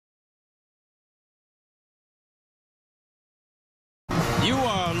You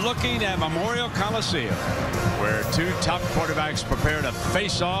are looking at Memorial Coliseum, where two top quarterbacks prepare to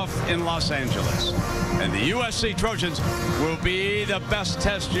face off in Los Angeles. And the USC Trojans will be the best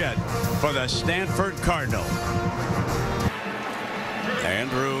test yet for the Stanford Cardinal.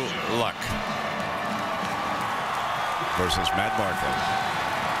 Andrew Luck versus Matt Barkley.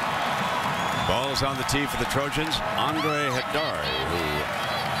 Ball's on the tee for the Trojans. Andre Hadari,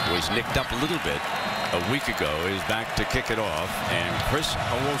 who was nicked up a little bit a week ago, is back to kick it off. And Chris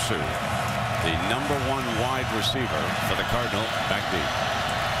Owosu, the #1 wide receiver for the Cardinal, back deep.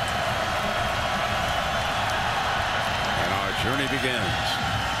 And our journey begins.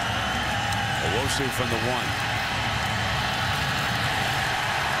 Owosu from the 1.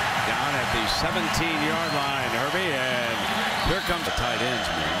 Down at the 17-yard line, Herbie, and here comes the tight ends.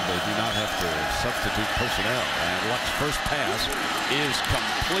 They do not have to substitute personnel. And Luck's first pass is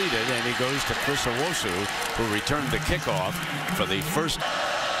completed, and he goes to Chris Owosu, who returned the kickoff for the first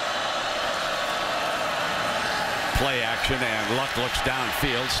play action. And Luck looks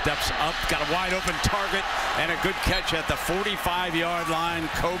downfield, steps up, got a wide open target, and a good catch at the 45-yard line.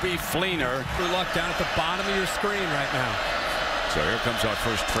 Kobe Fleener. Luck down at the bottom of your screen right now. So here comes our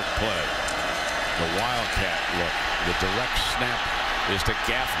first trick play. The Wildcat look. The direct snap is to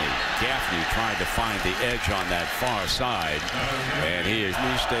Gaffney. Gaffney trying to find the edge on that far side, and he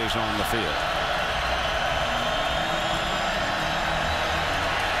stays on the field.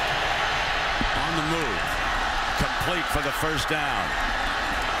 On the move. Complete for the first down.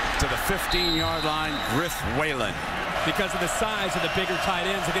 To the 15-yard line, Griff Whalen. Because of the size of the bigger tight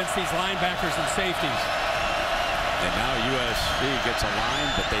ends against these linebackers and safeties. And now USC gets a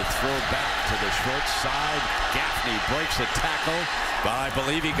line, but they throw back to the short side. Gaffney breaks a tackle, but I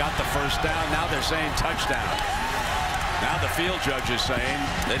believe he got the first down. Now they're saying touchdown. Now the field judge is saying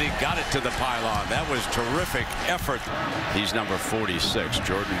that he got it to the pylon. That was terrific effort. He's number 46.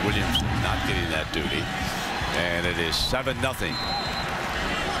 Jordan Williams not getting that duty. And it is 7-0.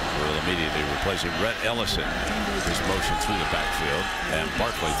 Will immediately replacing Rhett Ellison. His motion through the backfield, and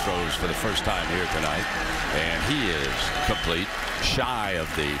Barkley throws for the first time here tonight, and he is complete, shy of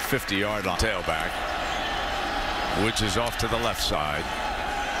the 50-yard line. Tailback, which is off to the left side.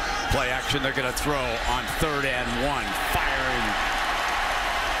 Play action. They're going to throw on 3rd and 1, firing,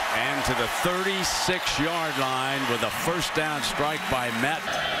 and to the 36-yard line with a first down strike by Matt.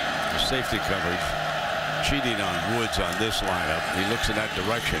 Safety coverage. Cheating on Woods on this lineup. He looks in that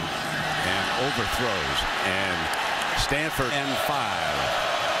direction and overthrows, and Stanford and 5.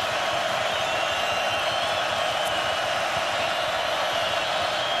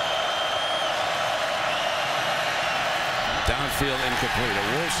 Downfield incomplete.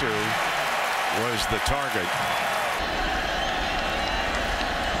 Owosu was the target.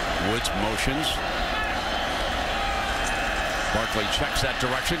 Woods motions. Barkley checks that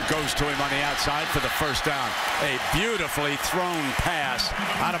direction, goes to him on the outside for the first down. A beautifully thrown pass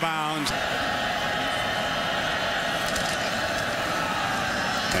out of bounds.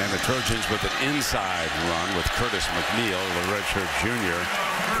 And the Trojans with an inside run with Curtis McNeil, the redshirt junior,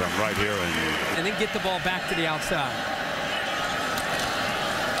 from right here. And then get the ball back to the outside.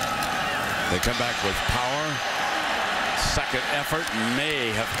 They come back with power. Second effort,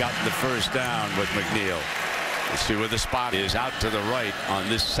 may have gotten the first down with McNeil. Let's see where the spot is. Out to the right on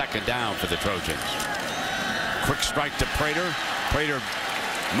this second down for the Trojans. Quick strike to Prater. Prater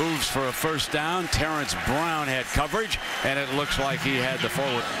moves for a first down. Terrence Brown had coverage, and it looks like he had the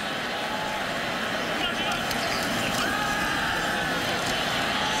forward.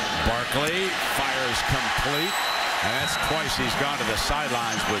 Barkley fires complete, and that's twice he's gone to the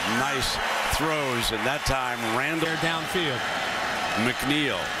sidelines with nice throws, and that time Randall downfield.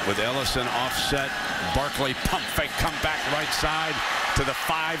 McNeil with Ellison offset. Barkley pump fake, come back right side to the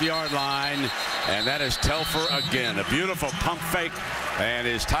 5-yard line, and that is Telfer again. A beautiful pump fake, and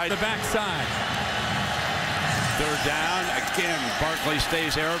is tied the backside. 3rd down again. Barkley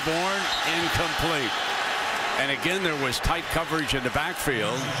stays airborne, incomplete, and again there was tight coverage in the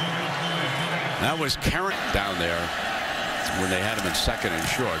backfield. That was Carrot down there when they had him in 2nd and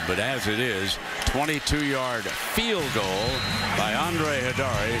short, but as it is, 22-yard field goal by Andre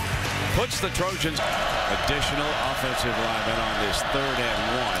Hadari puts the Trojans. Additional offensive linemen on this 3rd and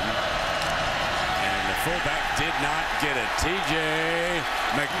 1, and the fullback did not get it. TJ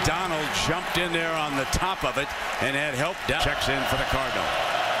McDonald jumped in there on the top of it and had help down. Checks in for the Cardinal.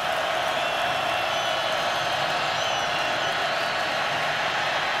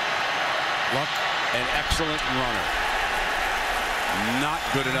 Luck, an excellent runner. Not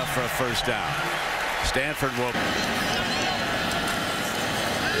good enough for a first down. Stanford will.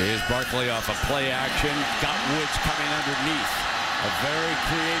 Here's Barkley off a play action. Got Woods coming underneath. A very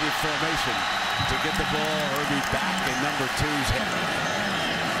creative formation to get the ball. Herbie back in number 2's head.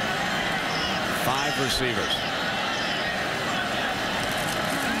 5 receivers.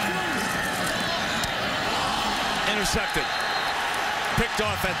 Intercepted. Picked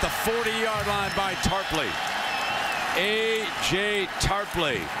off at the 40-yard line by Tarpley. A.J.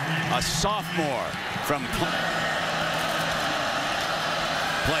 Tarpley, a sophomore from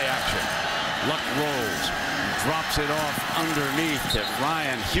play action. Luck rolls, drops it off underneath to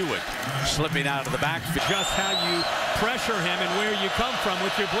Ryan Hewitt, slipping out of the backfield. Just how you pressure him and where you come from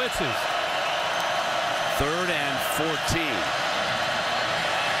with your blitzes. 3rd and 14.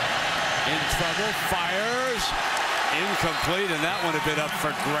 In trouble, fires. Incomplete, and that one had been up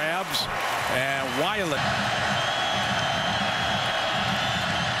for grabs. And Weiland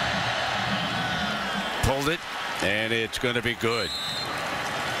pulled it, and it's going to be good.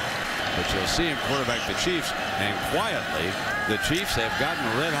 But you'll see him quarterback the Chiefs, and quietly, the Chiefs have gotten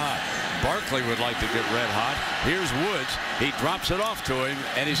red hot. Barkley would like to get red hot. Here's Woods. He drops it off to him,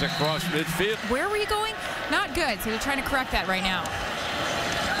 and he's across midfield. Where were you going? Not good, so they're trying to correct that right now.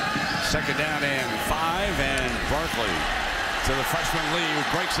 2nd down and 5, and Barkley to the freshman Lee, who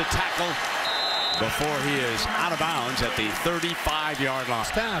breaks the tackle before he is out of bounds at the 35-yard line.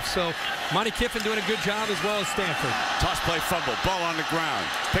 So Monty Kiffin doing a good job as well as Stanford. Toss play fumble, ball on the ground.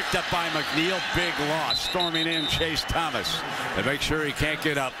 Picked up by McNeil, big loss. Storming in Chase Thomas to make sure he can't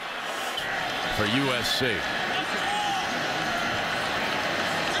get up for USC.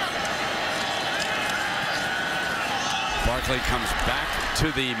 Barkley comes back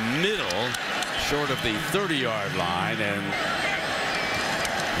to the middle, short of the 30-yard line, and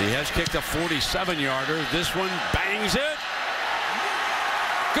he has kicked a 47-yarder. This one bangs it.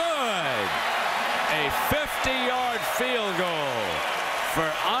 Good. A 50-yard field goal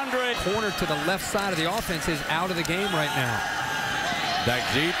for Andre. Corner to the left side of the offense is out of the game right now. Back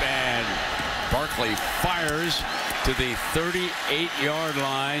deep, and Barkley fires to the 38-yard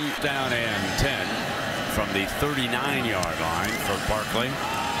line. Down and 10 from the 39-yard line for Barkley.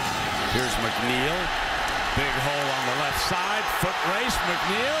 Here's McNeil. Big hole on the left side. Foot race.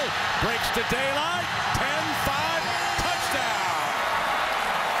 McNeil breaks to daylight. 10-5. Touchdown.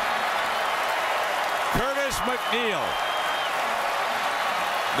 Curtis McNeil,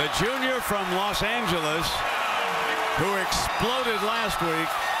 the junior from Los Angeles, who exploded last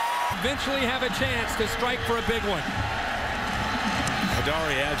week. Eventually have a chance to strike for a big one.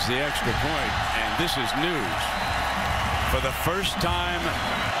 Hadari adds the extra point, and this is news. For the first time,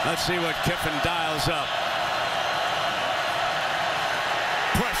 let's see what Kiffin dials up.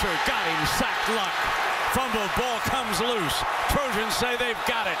 Pressure, got him, sacked Luck. Fumble, ball comes loose. Trojans say they've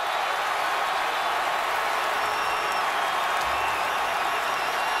got it.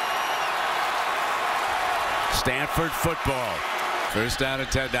 Stanford football. 1st down and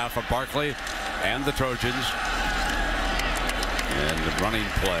 10 now for Barkley and the Trojans. And the running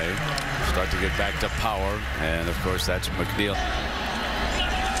play. Start to get back to power. And, of course, that's McNeil.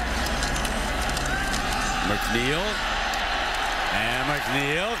 McNeil. And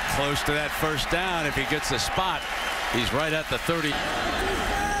McNeil close to that 1st down. If he gets the spot, he's right at the 30.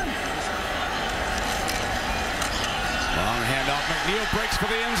 Long handoff. McNeil breaks for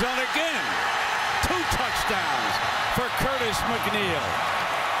the end zone again. 2 touchdowns for Curtis McNeil.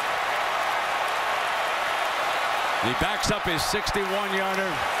 He backs up his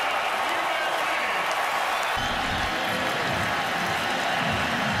 61-yarder.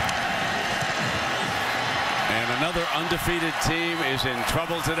 And another undefeated team is in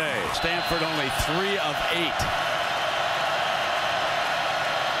trouble today. Stanford only 3 of 8.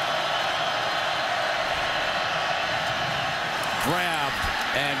 Grabbed,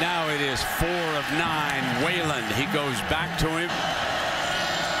 and now it is 4 of 9. Wayland, he goes back to him.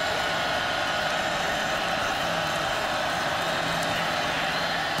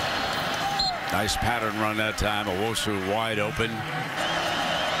 Nice pattern run that time. Owosu wide open.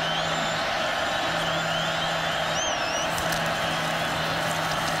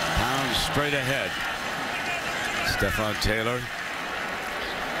 Pound straight ahead. Stefan Taylor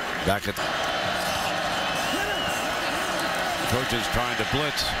back at Trojans trying to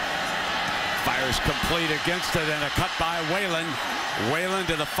blitz. Fires complete against it, and a cut by Wayland. Wayland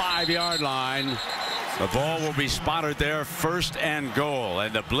to the 5-yard line. The ball will be spotted there, 1st and goal,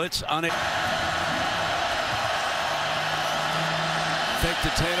 and the blitz on it. Fake to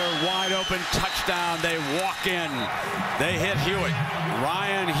Taylor, wide open, touchdown. They walk in. They hit Hewitt.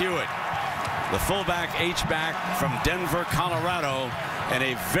 Ryan Hewitt, the fullback H-back from Denver, Colorado, and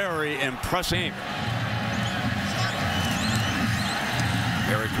a very impressive.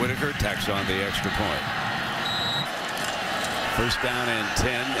 Eric Whitaker tacks on the extra point. First down and 10,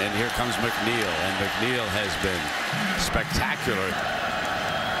 and here comes McNeil, and McNeil has been spectacular.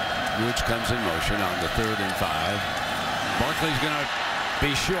 Woods comes in motion on the 3rd and 5. Barkley's going to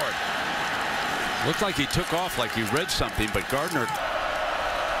be short. Looked like he took off like he read something, but Gardner.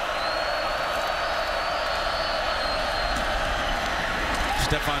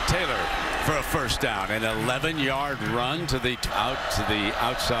 Stephon Taylor for a first down, an 11-yard run to the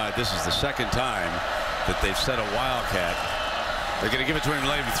outside. This is the second time that they've set a wildcat. They're going to give it to him and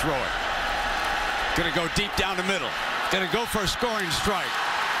let him throw it. Going to go deep down the middle. Going to go for a scoring strike.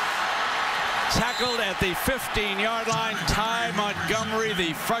 Tackled at the 15-yard line. Ty Montgomery,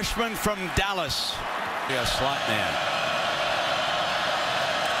 the freshman from Dallas. A slot man.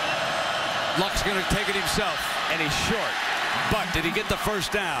 Luck's going to take it himself, and he's short. But did he get the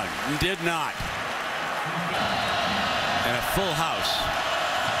first down? Did not. And a full house.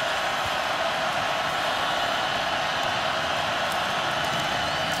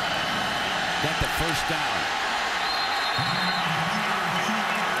 Got the first down.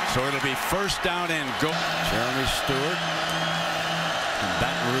 So it'll be first down and go. Jeremy Stewart in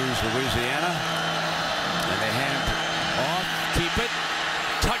Baton Rouge, Louisiana. And they hand off, keep it.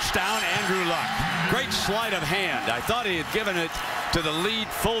 Touchdown, Andrew Luck. Great sleight of hand. I thought he had given it to the lead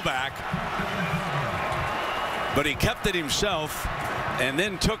fullback, but he kept it himself and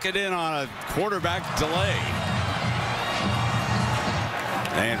then took it in on a quarterback delay.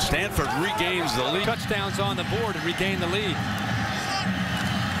 And Stanford regains the lead. Touchdowns on the board and regain the lead.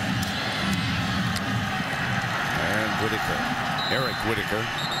 And Eric Whitaker.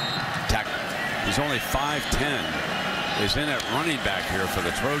 He's only 5'10". Is in at running back here for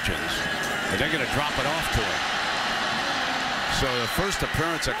the Trojans. And they're going to drop it off to him. So the first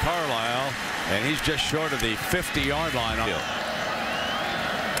appearance of Carlisle, and he's just short of the 50-yard line.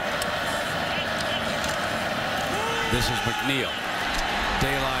 This is McNeil.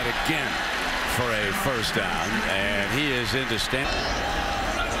 Daylight again for a first down, and he is into Stanford.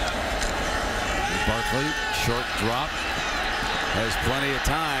 Barkley, short drop, has plenty of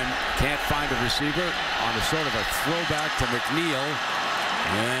time, can't find a receiver on a sort of a throwback to McNeil,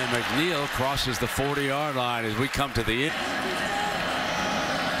 and McNeil crosses the 40-yard line as we come to the end.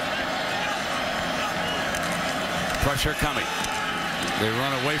 Pressure coming. They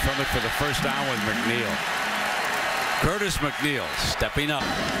run away from it for the first down with McNeil. Curtis McNeil stepping up.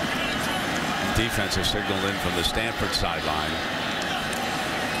 Defense is signaled in from the Stanford sideline.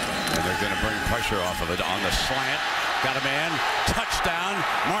 And they're going to bring pressure off of it on the slant. Got a man. Touchdown.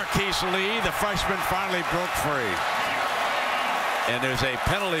 Marquise Lee, the freshman, finally broke free. And there's a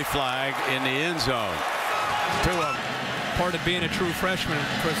penalty flag in the end zone. Part of being a true freshman,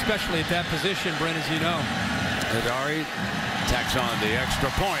 especially at that position, Brent, as you know. Hidari tacks on the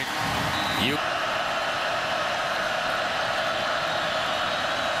extra point.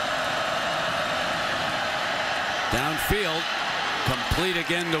 Downfield, complete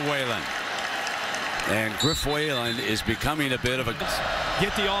again to Whalen. And Griff Whalen is becoming a bit of a...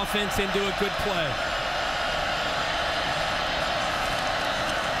 Get the offense into a good play.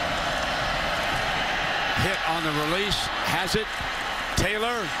 Hit on the release, has it.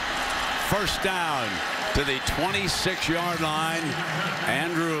 Taylor, first down to the 26-yard line.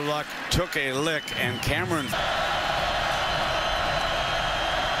 Andrew Luck took a lick, and Cameron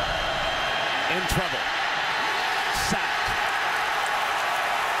in trouble. Sacked.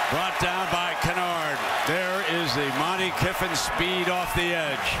 Brought down by Kennard. There is the Monty Kiffin speed off the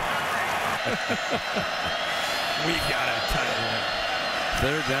edge. We got a tight.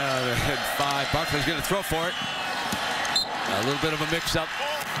 Third down and 5. Barkley's going to throw for it. A little bit of a mix-up.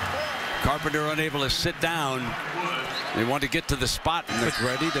 Carpenter unable to sit down. They want to get to the spot, and they're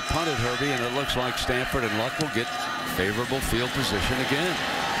ready to punt it, Herbie, and it looks like Stanford and Luck will get favorable field position again.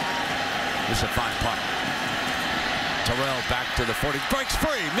 This is a fine punt. Terrell back to the 40. Breaks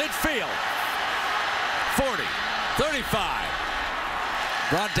free, midfield. 40, 35.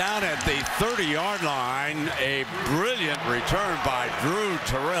 Brought down at the 30-yard line. A brilliant return by Drew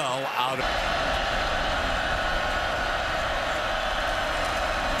Terrell out of...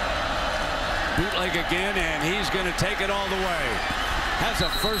 Bootleg again, and he's going to take it all the way. Has a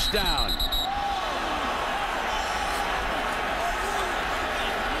first down.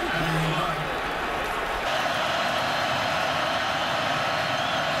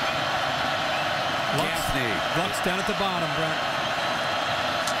 Luck's down at the bottom, Brent.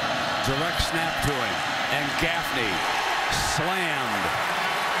 Direct snap to him, and Gaffney slammed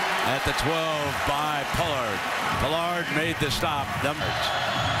at the 12 by Pollard. Pollard made the stop.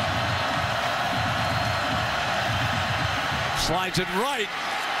 Slides it right.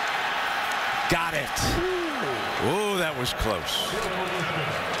 Got it. Oh, that was close.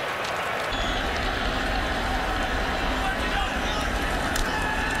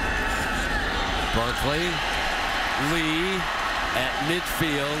 Barkley, Lee at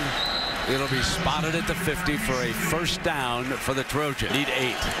midfield. It'll be spotted at the 50 for a first down for the Trojans. Need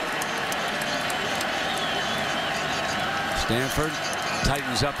 8. Stanford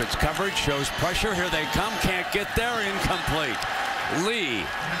tightens up its coverage, shows pressure. Here they come, can't get there, incomplete. Lee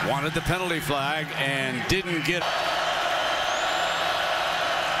wanted the penalty flag and didn't get.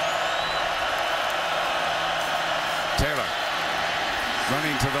 Taylor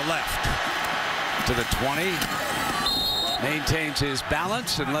running to the left, to the 20. Maintains his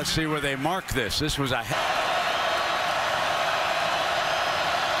balance, and let's see where they mark this. This was a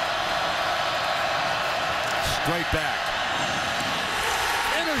straight back.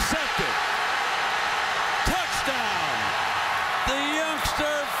 Intercepted. Touchdown. The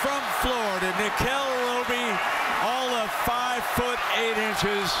youngster from Florida, Nickel Roby, all of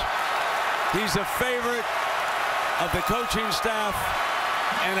 5'8". He's a favorite of the coaching staff,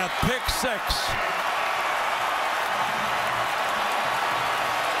 and a pick 6.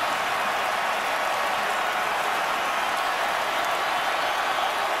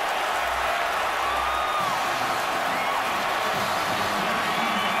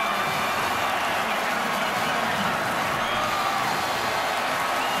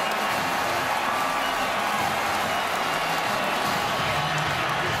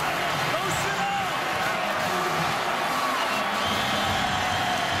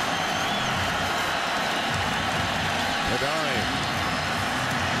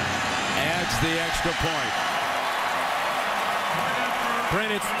 Adds the extra point.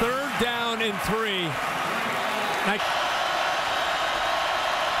 Brent, it's 3rd down and 3.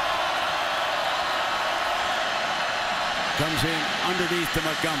 Comes in underneath to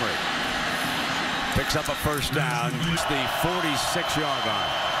Montgomery. Picks up a first down. It's the 46-yard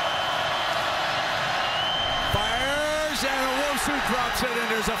line. Fires, and Owusu drops it, and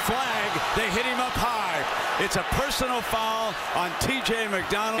there's a flag. They hit him up high. It's a personal foul on T.J.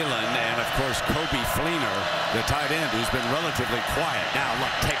 McDonald. And, of course, Kobe Fleener, the tight end, who's been relatively quiet. Now,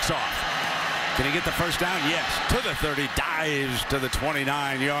 look, takes off. Can he get the first down? Yes. To the 30, dives to the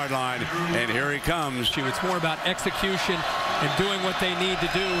 29-yard line, and here he comes. It's more about execution and doing what they need to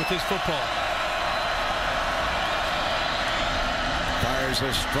do with this football. Fires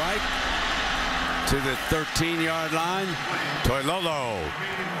a strike to the 13-yard line. Toilolo.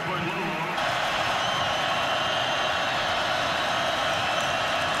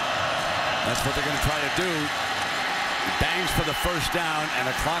 That's what they're going to try to do. He bangs for the first down, and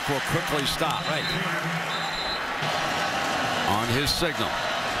the clock will quickly stop. Right. On his signal.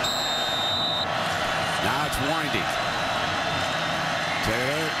 Now it's winding.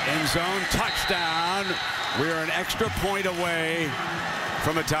 Taylor, end zone, touchdown. We are an extra point away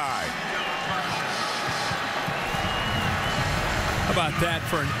from a tie. How about that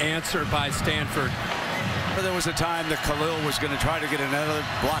for an answer by Stanford? There was a time that Khalil was going to try to get another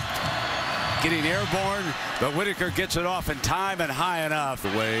block, getting airborne, but Whitaker gets it off in time and high enough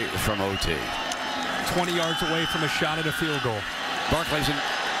away from OT. 20 yards away from a shot at a field goal. Barkley's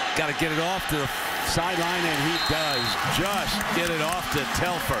got to get it off to the sideline, and he does just get it off to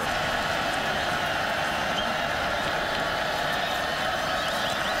Telfer.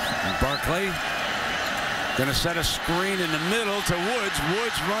 And Barkley going to set a screen in the middle to Woods.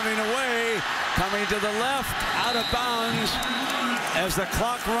 Woods running away, coming to the left, out of bounds as the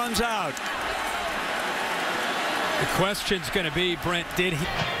clock runs out. The question's going to be, Brent, did he?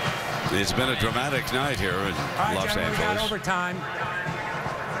 It's been a dramatic night here in Los Angeles. We got overtime.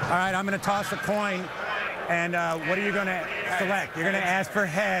 All right, I'm going to toss a coin, and what are you going to select? You're going to ask for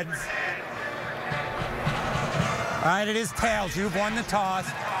heads. All right, it is tails. You've won the toss.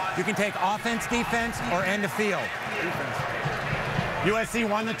 You can take offense, defense, or end of field. Defense. USC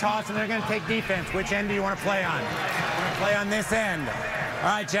won the toss, and they're going to take defense. Which end do you want to play on? I'm going to play on this end. All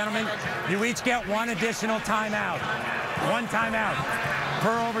right, gentlemen, you each get 1 additional timeout. 1 timeout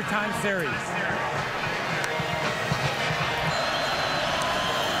per overtime series.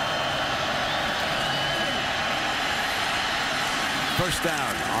 First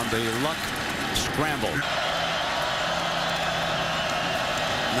down on the Luck scramble.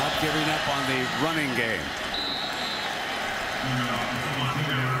 Not giving up on the running game.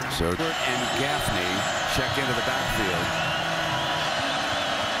 So and Gaffney check into the backfield.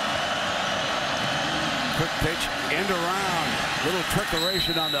 Quick pitch, end around. Little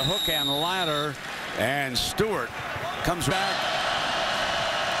trickeration on the hook and ladder. And Stewart comes back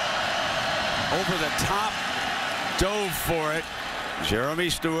over the top, dove for it. Jeremy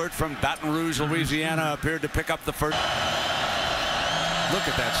Stewart from Baton Rouge, Louisiana, appeared to pick up the first. Look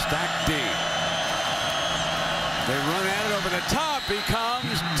at that stacked D. They run at it over the top.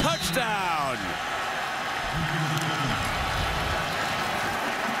 Becomes touchdown.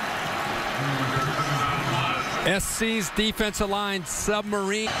 SC's defensive line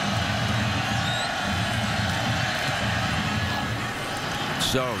submarine.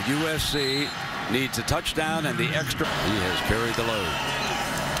 So USC needs a touchdown and the extra. He has carried the load.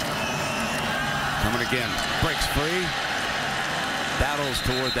 Coming again. Breaks free. Battles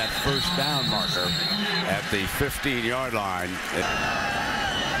toward that first down marker at the 15-yard line.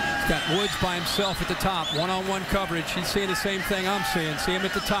 Got Woods by himself at the top. One-on-one coverage. He's seeing the same thing I'm seeing. See him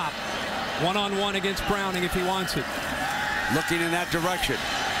at the top. One-on-one against Browning if he wants it. Looking in that direction.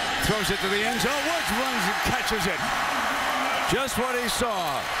 Throws it to the end zone. Woods runs and catches it. Just what he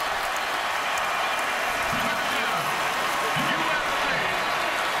saw.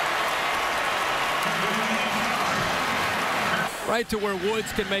 Right to where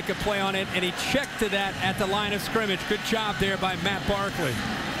Woods can make a play on it, and he checked to that at the line of scrimmage. Good job there by Matt Barkley.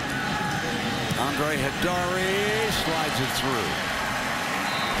 Andre Hadari slides it through.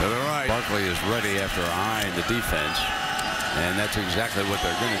 To the right. Barkley is ready after eyeing the defense, and that's exactly what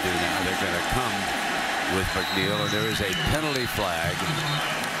they're going to do now. They're going to come with McNeil, and there is a penalty flag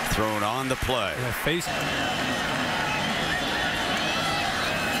thrown on the play. Face.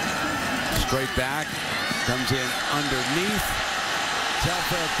 Straight back, comes in underneath.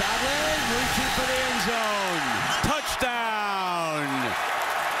 Telfair battling, reaching for the end zone. Touchdown!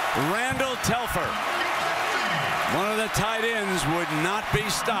 Randall Telfair. One of the tight ends would not be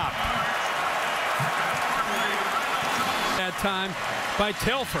stopped. That time by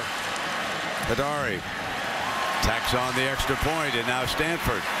Telfair. Hadari tacks on the extra point, and now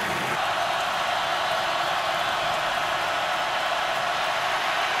Stanford.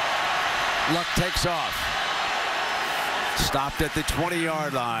 Luck takes off. Stopped at the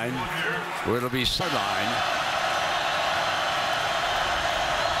 20-yard line, where it'll be sideline.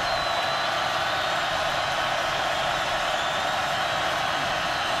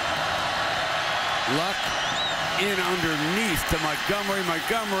 Luck in underneath to Montgomery.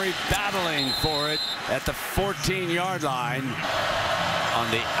 Montgomery battling for it at the 14-yard line on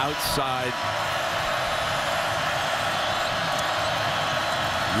the outside.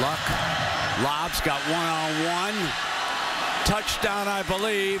 Luck lobs, got one-on-one. Touchdown, I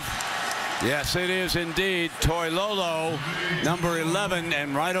believe. Yes, it is indeed. Toilolo, number 11,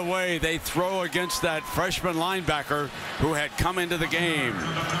 and right away they throw against that freshman linebacker who had come into the game.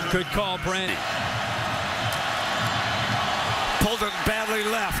 Good call, Brent. Pulled it badly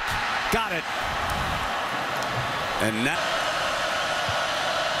left. Got it. And now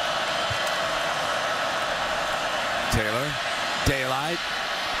Taylor, daylight,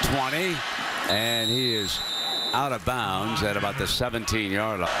 20, and he is out of bounds at about the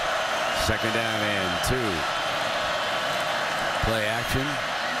 17-yard line. Second down and 2. Play action.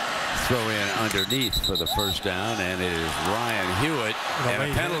 Throw in underneath for the first down, and it is Ryan Hewitt, and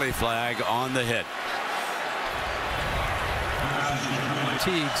a penalty flag on the hit.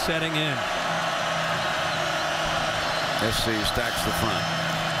 Teague setting in. SC stacks the front.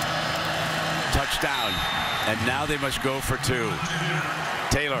 Touchdown, and now they must go for 2.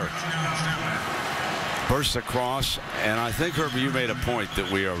 Taylor bursts across, and I think, Herbie, you made a point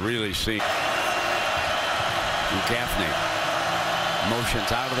that we are really seeing. Gaffney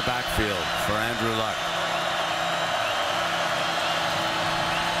motions out of the backfield for Andrew Luck.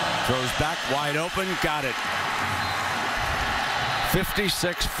 Throws back wide open, got it.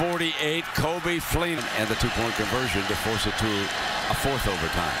 56-48, Kobe Fleener, and the 2-point conversion to force it to a 4th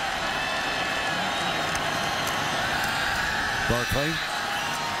overtime. Barkley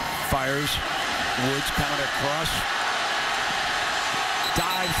fires. Woods coming across.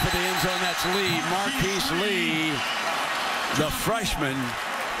 Dives for the end zone. That's Lee. Marquise Lee, the freshman.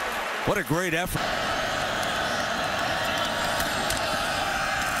 What a great effort.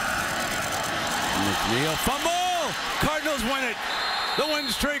 McNeil. Fumble! Cardinals win it. The win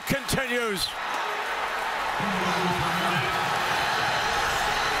streak continues.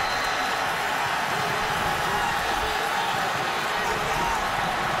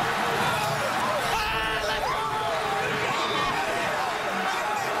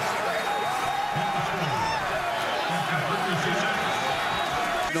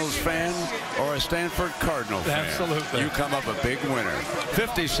 Cardinals fan or a Stanford Cardinal fan. Absolutely. You come up a big winner.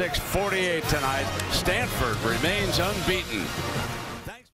 56-48 tonight. Stanford remains unbeaten.